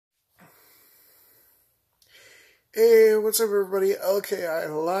Hey, what's up everybody?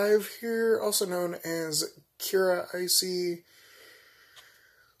 LKI Live here, also known as Kira Icy.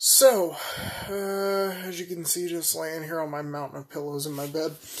 So, as you can see, just laying here on my mountain of pillows in my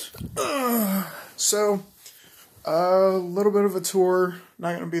bed. So, a little bit of a tour.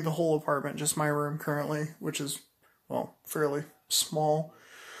 Not going to be the whole apartment, just my room currently, which is, well, fairly small.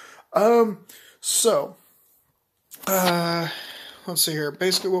 So, let's see here.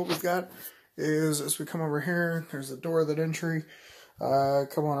 Basically what we've got is, as we come over here, there's the door, that entry,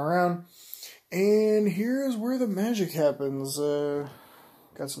 come on around, and here's where the magic happens.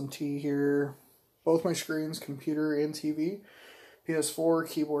 Got some tea here, both my screens, computer and TV, PS4,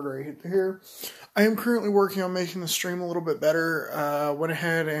 keyboard right here. I am currently working on making the stream a little bit better. Went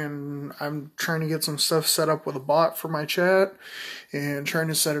ahead and I'm trying to get some stuff set up with a bot for my chat, and trying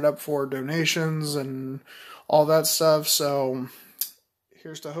to set it up for donations and all that stuff, so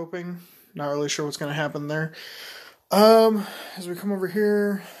here's to hoping. Not really sure what's going to happen there. As we come over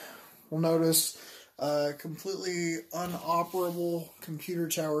here, we'll notice a completely unoperable computer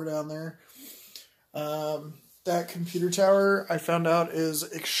tower down there. That computer tower, I found out, is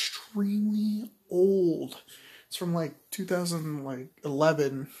extremely old. It's from like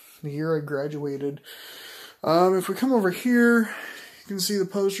 2011, the year I graduated. If we come over here, you can see the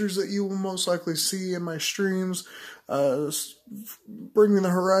posters that you will most likely see in my streams. Bring Me the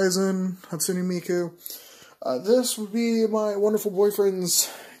Horizon, Hatsune Miku. This would be my wonderful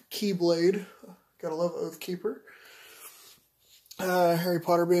boyfriend's Keyblade. Gotta love Oathkeeper. Harry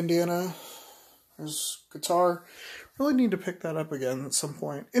Potter bandana. There's guitar. Really need to pick that up again at some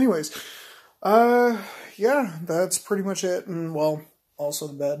point. Anyways, yeah, that's pretty much it. And, well, also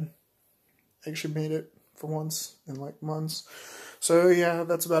the bed. Actually made it for once in like months. So yeah,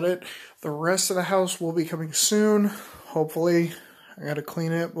 that's about it. The rest of the house will be coming soon, hopefully. I gotta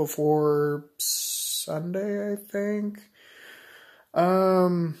clean it before Sunday, I think.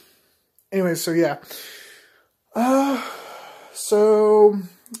 Anyway, so yeah.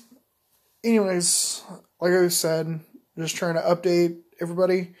 Anyways, like I said, just trying to update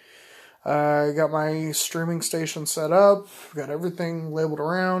everybody. I got my streaming station set up, got everything labeled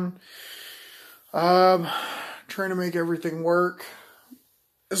around. Trying to make everything work.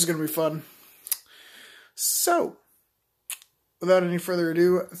 This is going to be fun. So, without any further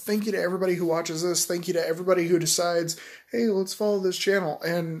ado, thank you to everybody who watches this. Thank you to everybody who decides, hey, let's follow this channel.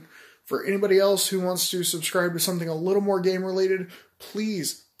 And for anybody else who wants to subscribe to something a little more game related,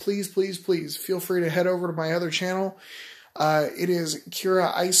 please, please, please, please feel free to head over to my other channel. It is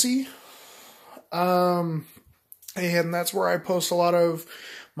Kira Icy. And that's where I post a lot of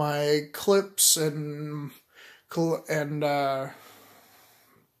my clips and I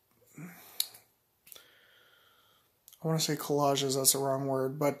want to say collages, that's the wrong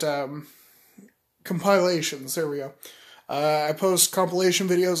word, but compilations, there we go. I post compilation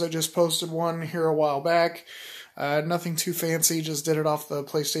videos. I just posted one here a while back. Nothing too fancy, just did it off the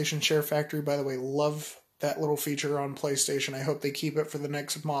PlayStation Share Factory. By the way, love that little feature on PlayStation. I hope they keep it for the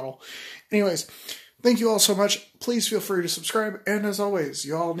next model. Anyways, thank you all so much. Please feel free to subscribe. And as always,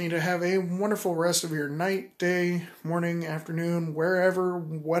 you all need to have a wonderful rest of your night, day, morning, afternoon, wherever,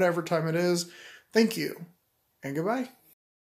 whatever time it is. Thank you, and goodbye.